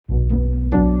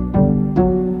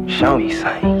show me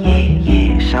something, yeah,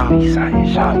 yeah. Show me something,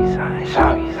 show me something,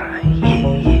 show me something,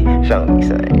 yeah, yeah. Show me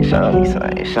something, show me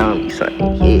something, show me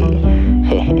something, yeah.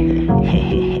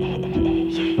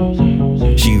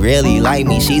 She really like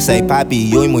me, she say, Papi,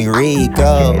 you muy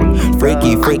rico.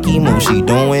 Freaky, freaky move she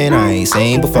doing, I ain't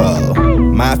seen before.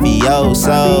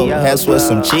 Mafioso, that's what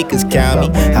some chicas call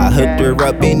me. I hooked her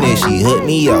up and then she hooked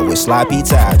me up with sloppy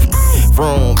toppy.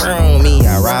 Vroom, vroom, me,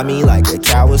 I ride me like a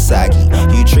Kawasaki.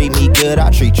 You treat me good, I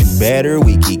treat you better,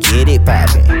 we could get it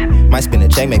poppin'. Might spend a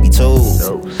check, maybe two.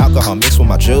 Alcohol mixed with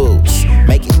my juice.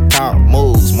 Making power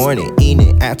moves, morning,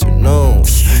 evening, afternoon.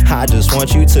 I just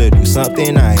want you to do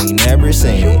something I ain't never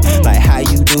seen. Like how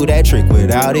you do that trick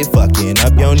without it fucking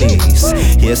up your knees.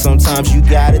 Yeah, sometimes you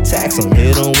gotta tax them,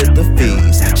 hit them with the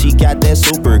fees. She got that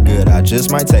super good, I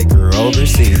just might take her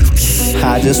overseas.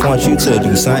 I just want you to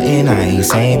do something I ain't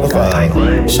seen before.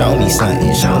 Show me something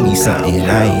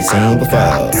I ain't seen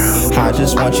before. I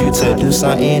just want you to do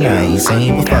something I ain't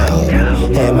seen before.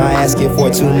 Am I asking for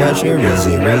too much or is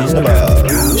it reasonable?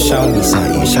 Show me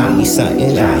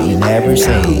something I ain't never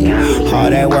seen. All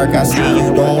that work I see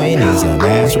you doing is a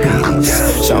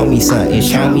masterpiece. Show me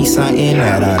something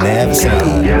that I never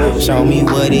seen. Show me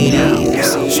what it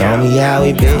is, show me how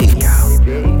it be.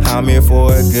 I'm here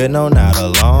for a good, no, not a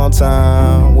long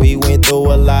time. We went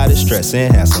through a lot of stress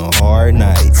and had some hard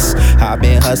nights. I've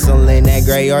been hustling that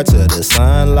graveyard to the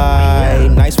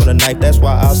sunlight. Nice with a knife, that's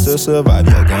why I'll still survive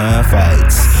your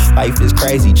gunfights. Life is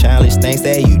crazy, challenge things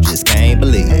that you just can't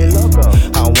believe.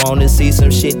 I wanna see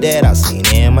some shit that I seen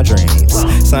in my dreams.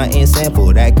 Something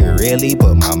simple that could really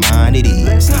put my mind at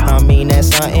ease. I mean, that's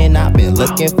something I've been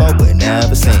looking for but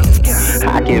never seen.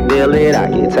 I can feel it, I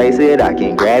can taste it, I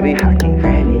can grab it.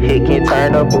 It can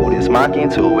turn a Buddhist monk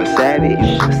into a savage.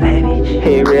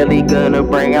 It really gonna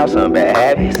bring out some bad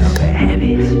habits.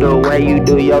 The way you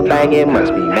do your thing, it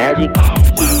must be magic.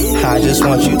 I just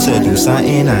want you to do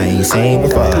something I ain't seen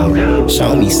before.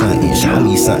 Show me something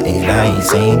I ain't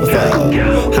seen before.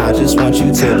 I just want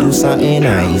you to do something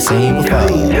I ain't seen before.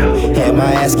 Am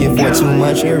I asking for too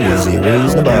much or is it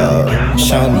reasonable?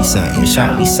 Show me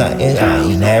something I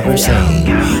ain't never seen.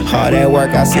 All that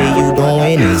work I see you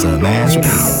doing is a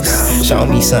masterpiece. Show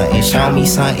me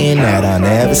something that I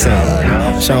never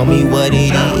seen. Show me what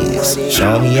it is,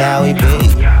 show me how it be.